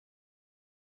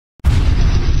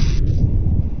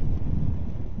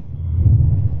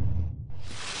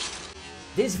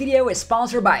This video is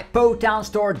sponsored by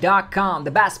PotownStore.com, the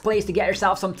best place to get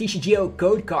yourself some TCGO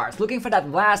code cards. Looking for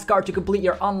that last card to complete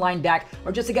your online deck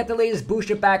or just to get the latest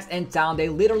booster packs in town, they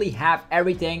literally have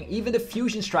everything, even the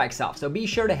Fusion Strike stuff. So be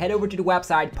sure to head over to the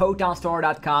website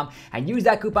PotownStore.com and use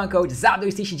that coupon code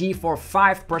ZapDoesTCG for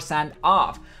 5%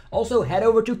 off. Also, head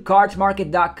over to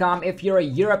cardsmarket.com if you're a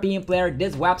European player.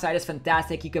 This website is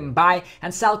fantastic. You can buy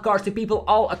and sell cards to people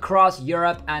all across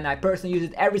Europe, and I personally use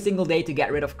it every single day to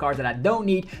get rid of cards that I don't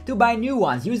need to buy new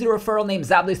ones. Use the referral name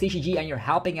ZapDoesTCG and you're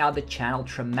helping out the channel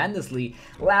tremendously.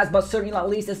 Last but certainly not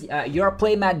least is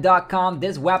yourplaymat.com.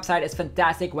 This website is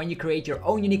fantastic when you create your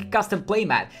own unique custom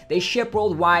playmat. They ship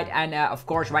worldwide, and of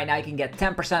course right now you can get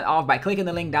 10% off by clicking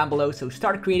the link down below. So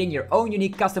start creating your own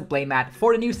unique custom playmat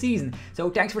for the new season. So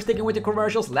thanks for sticking with the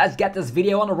commercials. Let's get this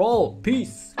video on the roll.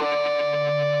 Peace.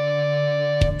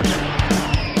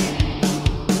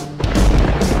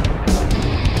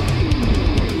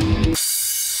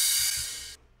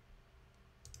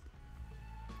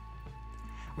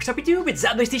 What's up YouTube, it's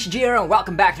ZapDoesTCG here and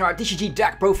welcome back to our TCG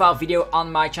deck profile video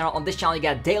on my channel. On this channel you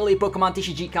get daily Pokemon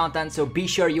TCG content, so be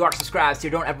sure you are subscribed so you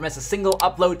don't ever miss a single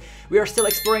upload. We are still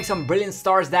exploring some Brilliant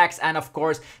Stars decks, and of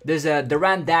course there's a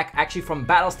Durant deck actually from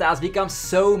Battle Styles becomes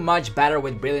so much better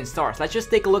with Brilliant Stars. Let's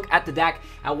just take a look at the deck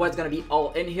and what's going to be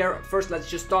all in here. First, let's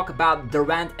just talk about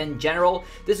Durant in general.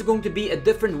 This is going to be a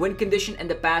different win condition. In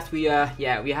the past we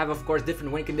have of course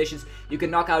different win conditions. You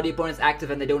can knock out the opponent's active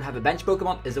and they don't have a bench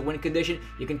Pokemon is a win condition.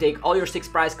 You can take all your 6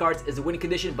 prize cards is a win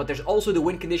condition, but there's also the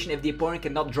win condition if the opponent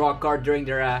cannot draw a card during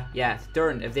their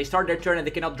turn. If they start their turn and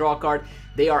they cannot draw a card,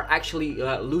 they are actually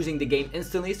losing the game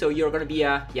instantly. So you're going to be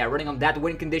running on that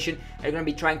win condition, and you're going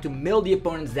to be trying to mill the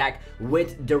opponent's deck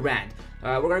with Durant.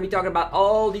 We're going to be talking about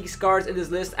all these cards in this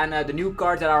list and the new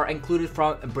cards that are included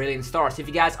from Brilliant Stars. If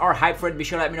you guys are hyped for it, be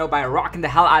sure to let me know by rocking the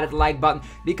hell out of the like button,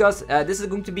 because this is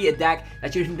going to be a deck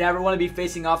that you never want to be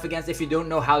facing off against if you don't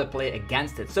know how to play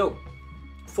against it. So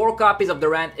 4 copies of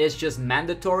Durant is just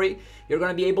mandatory. You're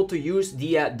going to be able to use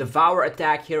the Devour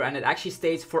attack here, and it actually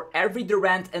states for every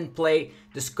Durant in play,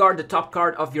 discard the top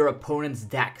card of your opponent's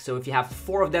deck. So if you have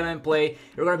 4 of them in play,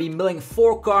 you're going to be milling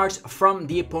 4 cards from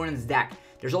the opponent's deck.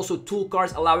 There's also tool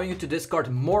cards allowing you to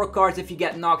discard more cards if you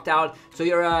get knocked out. So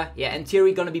you're, in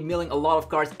theory, going to be milling a lot of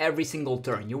cards every single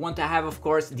turn. You want to have, of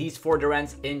course, these 4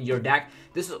 Durants in your deck.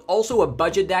 This is also a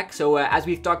budget deck, so as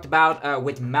we've talked about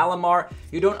with Malamar,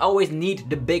 you don't always need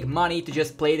the big money to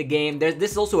just play the game.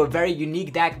 This is also a very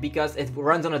unique deck because it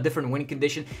runs on a different win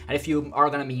condition, and if you are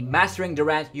going to be mastering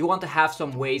Durant, you want to have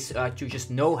some ways to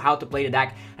just know how to play the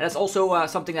deck, and that's also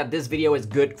something that this video is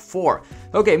good for.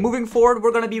 Okay, moving forward,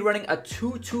 we're going to be running a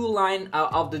 2-2 line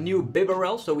of the new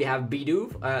Bibarel. So we have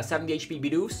Bidoof, 70 HP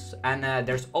Bidoofs, and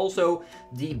there's also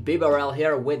the Bibarel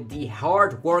here with the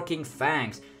hard-working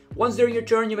Fangs. Once during your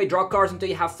turn, you may draw cards until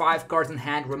you have 5 cards in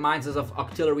hand. Reminds us of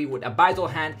Octillery with a Vital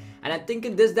Hand. And I think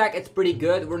in this deck, it's pretty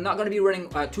good. We're not going to be running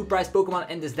 2 prize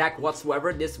Pokemon in this deck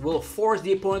whatsoever. This will force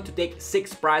the opponent to take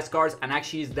 6 prize cards. And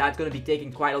actually, that's going to be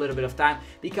taking quite a little bit of time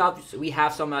because we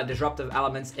have some disruptive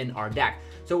elements in our deck.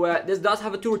 So this does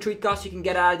have a 2 retreat cost. You can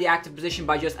get out of the active position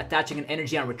by just attaching an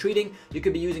energy and retreating. You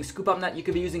could be using Scoop Up Net. You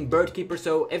could be using Bird Keeper.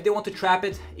 So if they want to trap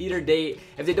it,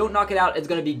 if they don't knock it out, it's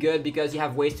going to be good because you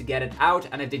have ways to get it out.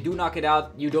 And if they do knock it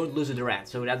out, you don't lose a Durant.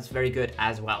 So that's very good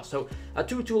as well. So a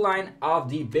 2-2 line of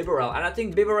the Bibarel. And I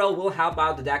think Bibarel will help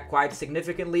out the deck quite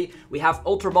significantly. We have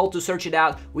Ultra Ball to search it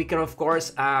out. We can, of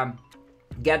course,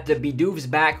 get the Bidoofs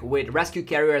back with Rescue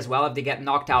Carrier as well if they get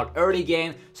knocked out early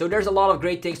game. So there's a lot of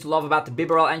great things to love about the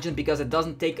Bibarel engine because it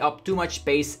doesn't take up too much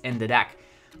space in the deck.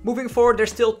 Moving forward,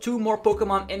 there's still 2 more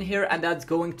Pokemon in here, and that's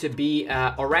going to be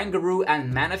Oranguru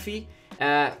and Manaphy.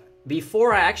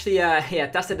 Before I actually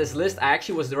tested this list, I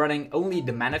actually was running only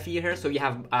the Manaphy here, so you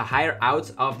have higher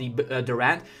outs of the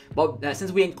Durant. But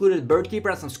since we included Bird Keeper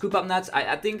and some Scoop Up Nuts,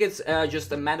 I think it's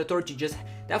just a mandatory to just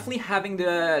definitely having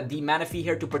the Manaphy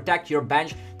here to protect your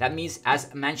bench. That means,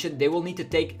 as mentioned, they will need to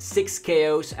take 6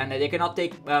 KOs, and they cannot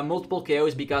take multiple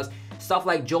KOs because stuff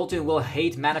like Jolteon will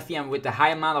hate Manaphy, and with the high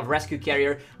amount of Rescue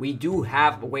Carrier, we do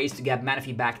have ways to get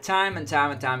Manaphy back time and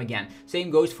time again.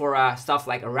 Same goes for stuff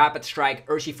like a Rapid Strike,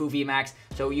 Urshifu VMAX,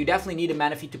 so you definitely need a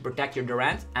Manaphy to protect your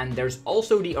Durant. And there's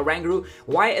also the Oranguru.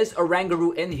 Why is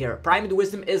Oranguru in here? Primate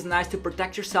Wisdom is nice to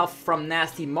protect yourself from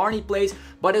nasty Marnie plays,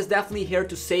 but it's definitely here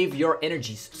to save your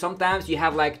energies. Sometimes you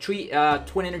have like 3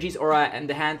 twin energies or in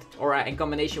the hand or in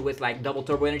combination with like double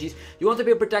turbo energies. You want to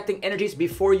be protecting energies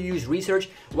before you use research.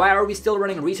 Why are we we still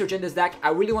running research in this deck?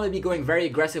 I really want to be going very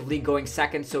aggressively, going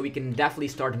second, so we can definitely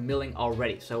start milling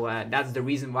already. So that's the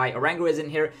reason why Oranguru is in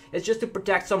here. It's just to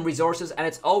protect some resources, and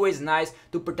it's always nice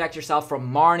to protect yourself from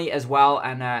Marnie as well.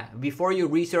 And before you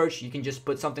research, you can just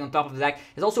put something on top of the deck.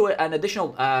 There's also an additional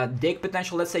dig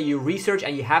potential. Let's say you research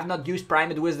and you have not used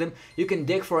Primate Wisdom, you can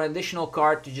dig for an additional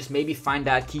card to just maybe find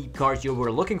that key card you were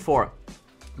looking for.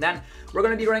 Then we're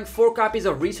going to be running 4 copies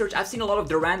of research. I've seen a lot of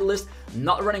Durant lists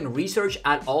not running research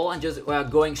at all and just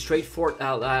going straight for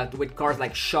with cards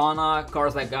like Shauna,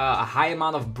 cards like a high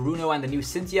amount of Bruno and the new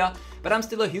Cynthia. But I'm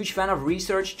still a huge fan of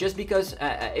research, just because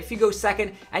if you go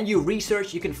second and you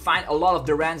research, you can find a lot of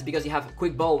Durants because you have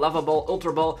Quick Ball, Lava Ball,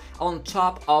 Ultra Ball, on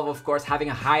top of course, having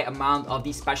a high amount of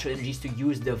these special energies to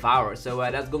use Devour. So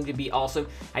that's going to be awesome.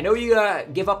 I know you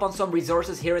give up on some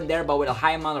resources here and there, but with a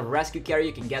high amount of Rescue Carry,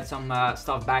 you can get some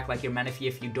stuff back, like your Manaphy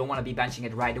if you don't want to be benching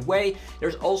it right away.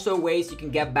 There's also ways you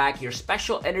can get back your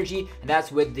special energy, and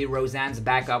that's with the Roseanne's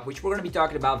backup, which we're going to be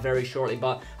talking about very shortly.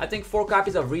 But I think 4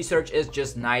 copies of research is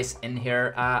just nice in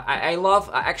here. I love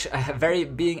actually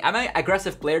I'm an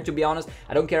aggressive player, to be honest.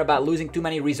 I don't care about losing too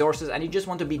many resources, and you just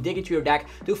want to be digging to your deck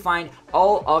to find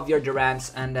all of your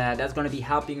Durants, and that's going to be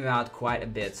helping you out quite a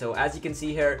bit. So as you can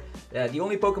see here, the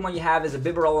only Pokemon you have is a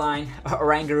Bibarel,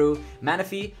 Oranguru,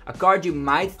 Manaphy. A card you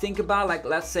might think about, like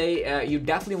let's say you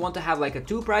definitely want to have like a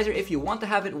 2-prizer. If you want to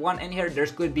have it 1 in here,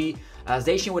 there's could be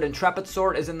Zacian with Intrepid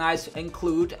Sword is a nice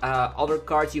include. Other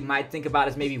cards you might think about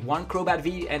is maybe 1 Crobat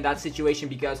V in that situation,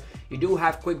 because you do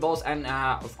have Quick Balls and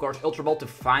of course Ultra Ball to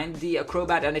find the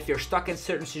Crobat, and if you're stuck in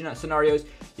certain scenarios,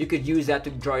 you could use that to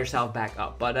draw yourself back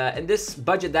up. But in this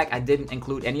budget deck, I didn't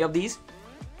include any of these.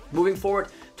 Moving forward,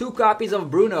 2 copies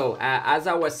of Bruno. As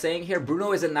I was saying here,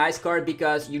 Bruno is a nice card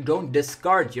because you don't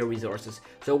discard your resources.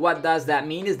 So what does that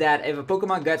mean is that if a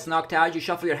Pokemon gets knocked out, you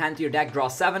shuffle your hand to your deck, draw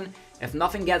 7. If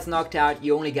nothing gets knocked out,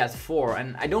 you only get 4.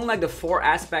 And I don't like the 4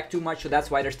 aspect too much, so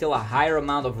that's why there's still a higher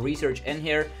amount of research in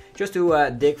here, just to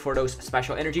dig for those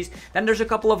special energies. Then there's a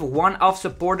couple of one-off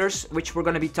supporters, which we're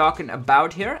going to be talking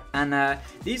about here. And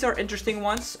these are interesting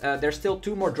ones. There's still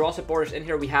 2 more draw supporters in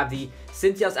here. We have the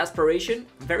Cynthia's Aspiration,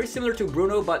 very similar to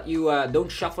Bruno, but you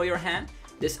don't shuffle your hand.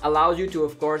 This allows you to,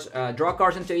 of course, draw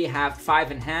cards until you have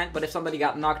 5 in hand, but if somebody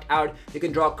got knocked out, you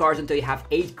can draw cards until you have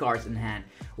 8 cards in hand.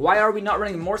 Why are we not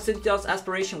running more Cynthia's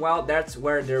Aspiration? Well, that's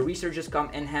where the researchers come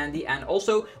in handy. And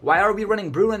also, why are we running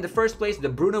Bruno in the first place? The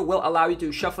Bruno will allow you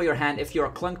to shuffle your hand if you're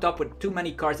clunked up with too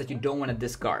many cards that you don't want to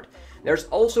discard. There's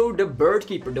also the Bird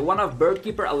Keeper. The one-off Bird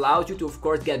Keeper allows you to, of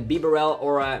course, get Bibarel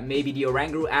or maybe the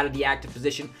Oranguru out of the active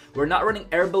position. We're not running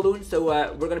Air Balloon, so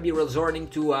we're going to be resorting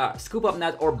to Scoop Up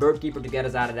Net or Bird Keeper to get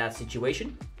us out of that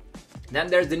situation. Then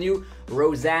there's the new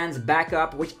Roseanne's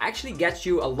backup, which actually gets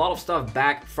you a lot of stuff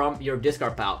back from your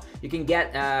discard pile. You can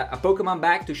get a Pokemon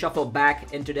back to shuffle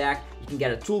back into the deck. You can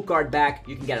get a tool card back,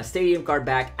 you can get a stadium card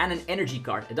back, and an energy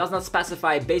card. It does not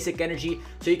specify basic energy,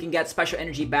 so you can get special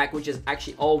energy back, which is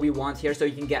actually all we want here. So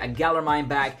you can get a Galar Mine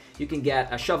back, you can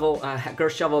get a shovel,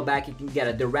 Curse Shovel back, you can get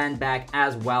a Durant back,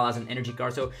 as well as an energy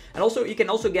card. So, and also you can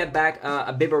also get back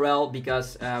a Bibarel,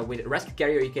 because with Rescue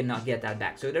Carrier you cannot get that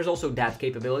back. So there's also that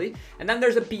capability. And then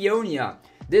there's a Peonia.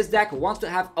 This deck wants to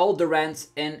have all Durants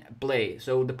in play.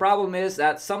 So the problem is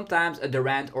that sometimes a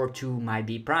Durant or 2 might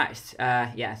be priced.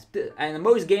 Yes, and in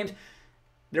most games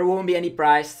there won't be any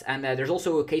priced, and there's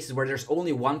also cases where there's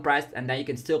only 1 priced, and then you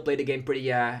can still play the game pretty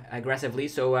aggressively.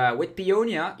 So with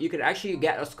Peonia, you could actually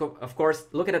get, of course,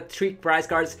 look at the 3 prize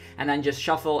cards and then just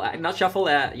shuffle,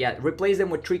 replace them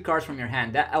with 3 cards from your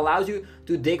hand. That allows you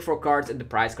to dig for cards in the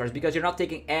prize cards, because you're not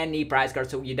taking any prize cards,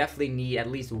 so you definitely need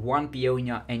at least 1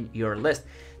 Peonia in your list.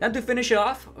 Then to finish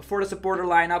off, for the supporter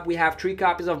lineup, we have 3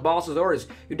 copies of Balsasaurus.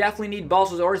 You definitely need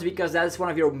Balsasaurus because that is one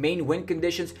of your main win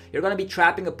conditions. You're going to be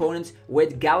trapping opponents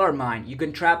with Galar Mine. You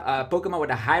can trap a Pokemon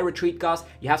with a high retreat cost.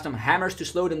 You have some hammers to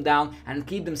slow them down and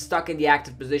keep them stuck in the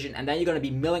active position, and then you're going to be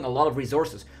milling a lot of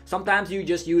resources. Sometimes you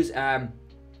just use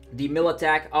the Mill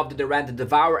attack of the Durant, the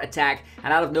Devour attack,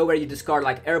 and out of nowhere you discard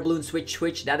like Air Balloon,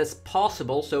 Switch. That is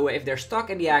possible, so if they're stuck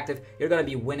in the active, you're gonna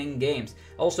be winning games.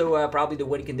 Also, probably the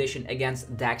win condition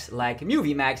against decks like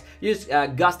VMAX, you just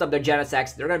gust up their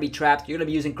Genesects, they're gonna be trapped, you're gonna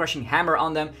be using Crushing Hammer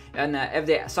on them, and if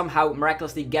they somehow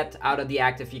miraculously get out of the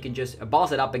active, you can just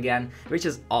boss it up again, which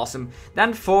is awesome.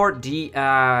 Then for the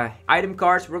item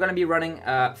cards, we're gonna be running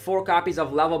 4 copies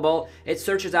of Level Ball. It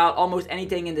searches out almost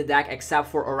anything in the deck except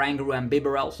for Oranguru and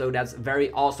Bibarel, so that's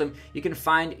very awesome. You can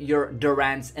find your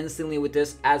Durants instantly with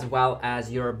this, as well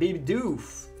as your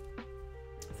Bidoof.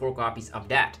 4 copies of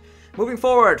that. Moving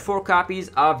forward, 4 copies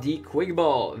of the Quick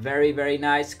Ball. Very, very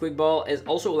nice. Quick Ball is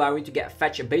also allowing you to get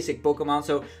fetch a basic Pokemon.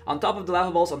 So on top of the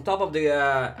level balls, on top of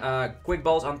the Quick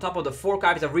Balls, on top of the 4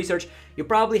 copies of Research, you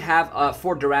probably have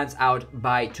 4 Durants out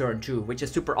by turn 2, which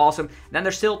is super awesome. Then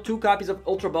there's still 2 copies of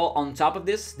Ultra Ball on top of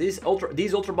this. These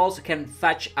Ultra Balls can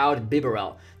fetch out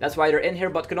Bibarel. That's why they're in here,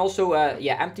 but can also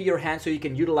empty your hand so you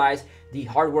can utilize the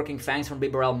hardworking Fangs from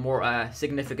Bibarel more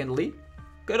significantly.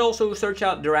 Could also search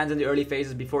out Durants in the early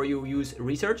phases before you use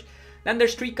Research. Then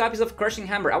there's 3 copies of Crushing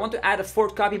Hammer. I want to add a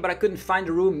 4th copy, but I couldn't find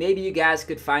the room. Maybe you guys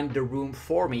could find the room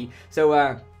for me.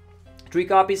 So 3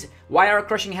 copies. Why are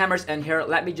Crushing Hammers in here?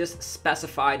 Let me just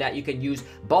specify that you can use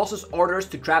Boss's Orders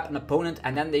to trap an opponent,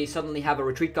 and then they suddenly have a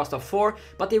retreat cost of 4,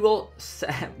 but they will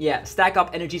stack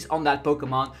up energies on that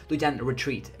Pokemon to then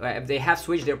retreat. If they have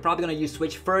Switch, they're probably going to use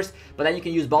Switch first, but then you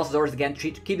can use Boss's Orders again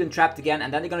to keep them trapped again,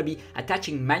 and then they're going to be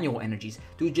attaching manual energies.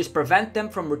 To just prevent them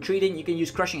from retreating, you can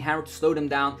use Crushing Hammer to slow them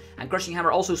down, and Crushing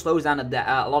Hammer also slows down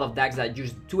a lot of decks that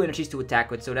use 2 energies to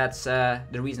attack with, so that's the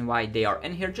reason why they are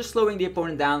in here, just slowing the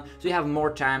opponent down so you have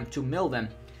more time to mill them.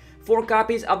 4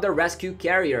 copies of the Rescue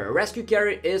Carrier. Rescue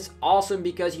Carrier is awesome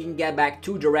because you can get back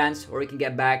 2 Durants, or you can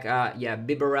get back,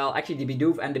 Bibarel, actually the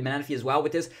Bidoof and the Manaphy as well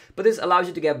with this, but this allows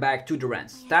you to get back 2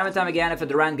 Durants. Time and time again, if a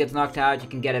Durant gets knocked out, you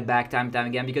can get it back time and time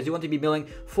again because you want to be milling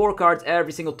 4 cards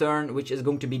every single turn, which is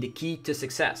going to be the key to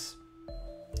success.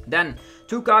 Then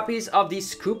 2 copies of the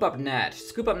Scoop Up Net.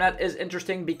 Scoop Up Net is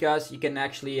interesting because you can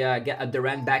actually get a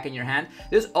Durant back in your hand.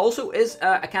 This also is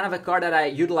a kind of a card that I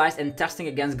utilized in testing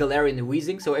against Galarian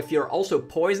Wheezing. So if you're also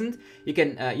poisoned, you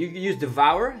can use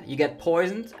Devour, you get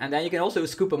poisoned, and then you can also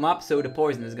scoop them up so the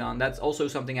poison is gone. That's also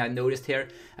something I noticed here.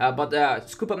 But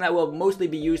Scoop Up Net will mostly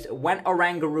be used when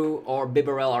Oranguru or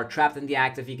Bibarel are trapped in the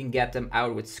active. You can get them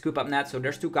out with Scoop Up Net. So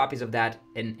there's 2 copies of that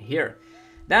in here.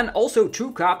 Then also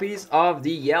 2 copies of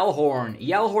the Yellhorn.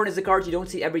 Yellhorn is a card you don't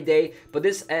see every day, but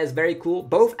this is very cool.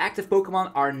 Both active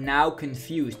Pokemon are now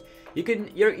confused.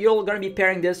 You're gonna be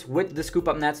pairing this with the Scoop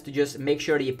Up Nets to just make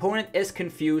sure the opponent is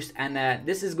confused, and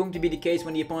this is going to be the case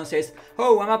when the opponent says,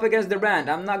 "Oh, I'm up against Durant,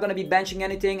 I'm not gonna be benching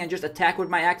anything and just attack with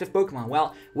my active Pokemon."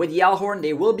 Well, with Yellhorn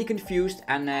they will be confused,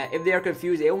 and if they are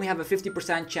confused, they only have a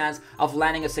 50% chance of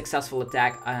landing a successful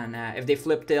attack, and if they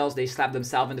flip tails, they slap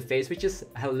themselves in the face, which is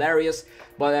hilarious.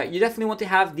 But you definitely want to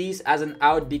have these as an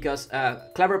out because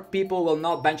clever people will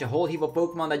not bench a whole heap of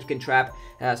Pokemon that you can trap.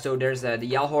 So there's the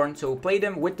Yellhorn, so play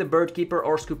them with the Bird Keeper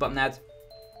or Scoop Up Net.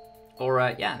 Or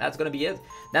yeah, that's gonna be it.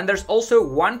 Then there's also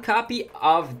 1 copy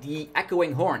of the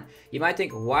Echoing Horn. You might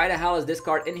think, why the hell is this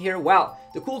card in here? Well,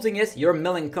 the cool thing is you're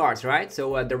milling cards, right?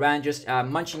 So Durant just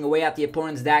munching away at the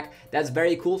opponent's deck. That's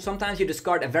very cool. Sometimes you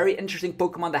discard a very interesting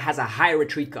Pokemon that has a high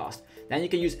retreat cost. Then you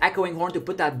can use Echoing Horn to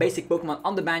put that basic Pokemon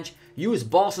on the bench, use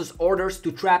Boss's Orders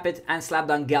to trap it, and slap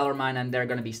down Galar Mine, and they're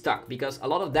gonna be stuck. Because a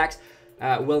lot of decks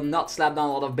will not slap down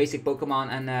a lot of basic Pokemon,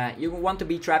 and you want to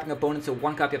be trapping opponents, so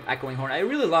 1 copy of Echoing Horn. I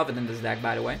really love it in this deck,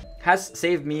 by the way. Has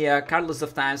saved me countless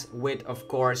of times with, of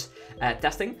course,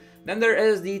 testing. Then there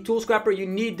is the Tool Scrapper. You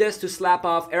need this to slap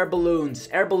off Air Balloons.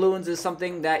 Air Balloons is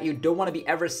something that you don't want to be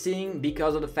ever seeing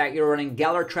because of the fact you're running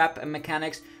Galar Trap and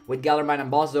mechanics. With Galar Mine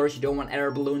and Boss Doors, you don't want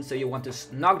Air Balloons, so you want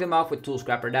to knock them off with Tool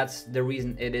Scrapper. That's the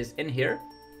reason it is in here.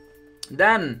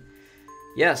 Then,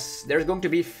 yes, there's going to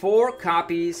be 4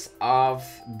 copies of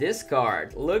this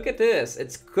card. Look at this.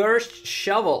 It's Cursed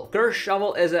Shovel. Cursed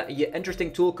Shovel is an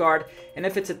interesting tool card, and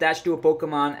if it's attached to a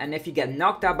Pokemon, and if you get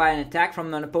knocked out by an attack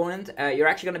from an opponent, you're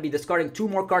actually going to be discarding 2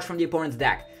 more cards from the opponent's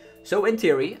deck. So in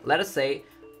theory, let us say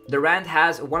Durant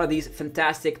has one of these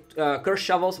fantastic Cursed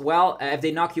Shovels. Well, if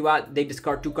they knock you out, they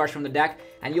discard 2 cards from the deck,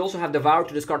 and you also have Devour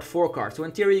to discard 4 cards. So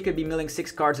in theory, you could be milling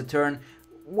 6 cards a turn,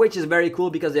 which is very cool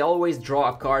because they always draw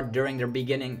a card during their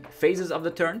beginning phases of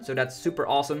the turn, so that's super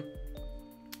awesome.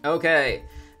 Okay,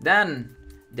 then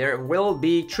there will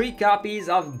be 3 copies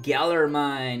of Galar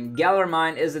Mine. Galar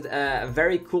Mine is a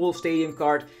very cool stadium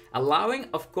card, allowing,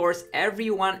 of course,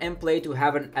 everyone in play to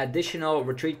have an additional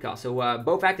retreat cost. So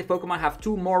both active Pokemon have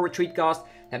 2 more retreat costs.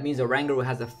 That means Oranguru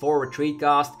has a 4 retreat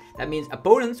cost. That means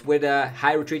opponents with a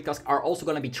high retreat cost are also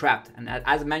going to be trapped. And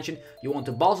as I mentioned, you want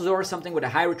to Boss or something with a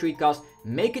high retreat cost,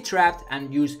 make it trapped,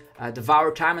 and use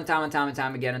Devour time and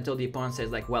time again until the opponent says,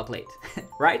 like, well played,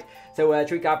 right? So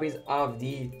 3 copies of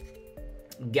the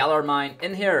Galar Mine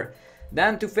in here.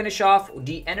 Then to finish off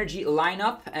the energy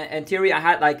lineup, in theory I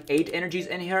had like 8 energies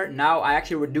in here. Now I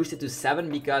actually reduced it to 7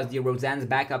 because the Roseanne's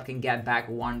backup can get back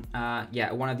one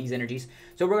of these energies.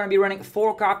 So we're going to be running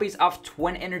 4 copies of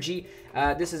Twin Energy.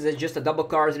 This is just a double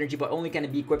Cars energy, but only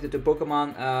can be equipped to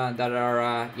Pokemon that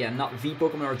are not V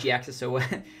Pokemon or GXs. So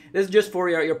this is just for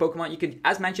your Pokemon. You can,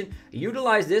 as mentioned,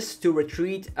 utilize this to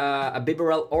retreat a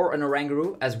Bibarel or an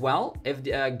Oranguru as well if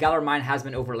the Galar Mine has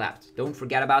been overlapped. Don't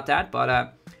forget about that,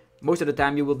 but most of the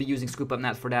time you will be using Scoop Up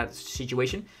Net for that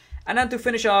situation. And then to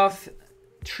finish off,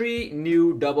 3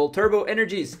 new double turbo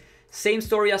energies. Same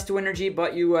story as 2 energy,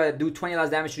 but you do 20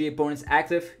 less damage to the opponent's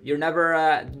active. You're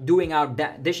never dishing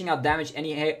out damage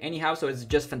anyhow, so it's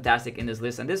just fantastic in this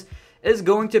list. And this is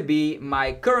going to be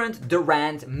my current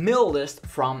Durant Mill list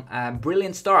from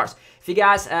Brilliant Stars. If you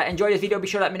guys enjoyed this video, be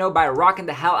sure to let me know by rocking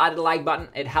the hell out of the like button.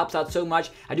 It helps out so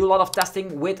much. I do a lot of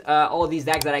testing with all of these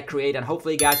decks that I create, and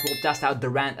hopefully you guys will test out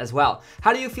Durant as well.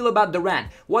 How do you feel about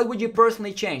Durant? What would you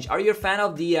personally change? Are you a fan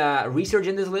of the research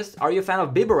in this list? Are you a fan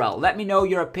of Bibarel? Let me know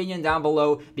your opinion down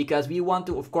below, because we want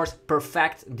to, of course,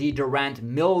 perfect the Durant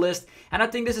Mill list. And I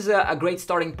think this is a great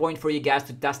starting point for you guys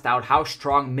to test out how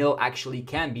strong Mill actually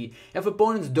can be. If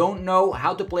opponents don't know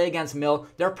how to play against Mill,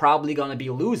 they're probably going to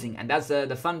be losing. And that's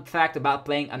the fun fact about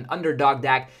playing an underdog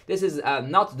deck. This is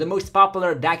not the most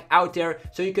popular deck out there,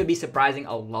 so you could be surprising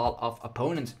a lot of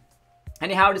opponents.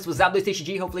 Anyhow, this was Zapdos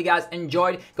TCG. Hopefully you guys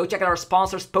enjoyed. Go check out our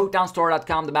sponsors,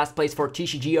 PokeTownStore.com, the best place for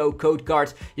TCGO code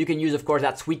cards. You can use, of course,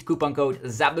 that sweet coupon code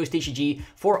ZapdosTCG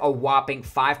for a whopping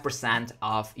 5%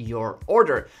 off your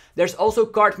order. There's also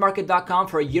CardMarket.com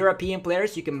for European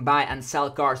players. You can buy and sell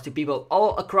cards to people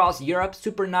all across Europe.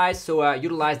 Super nice, so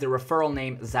utilize the referral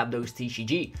name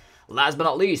ZapdosTCG. Last but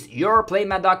not least,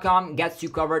 yourplaymat.com gets you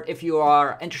covered if you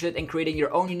are interested in creating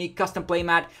your own unique custom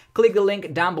playmat. Click the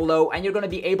link down below and you're going to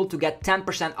be able to get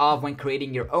 10% off when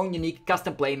creating your own unique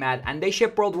custom playmat, and they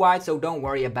ship worldwide, so don't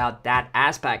worry about that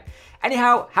aspect.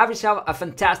 Anyhow, have yourself a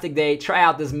fantastic day. Try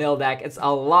out this Mill deck. It's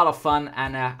a lot of fun,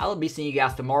 and I'll be seeing you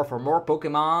guys tomorrow for more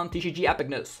Pokemon TCG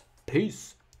epicness.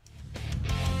 Peace.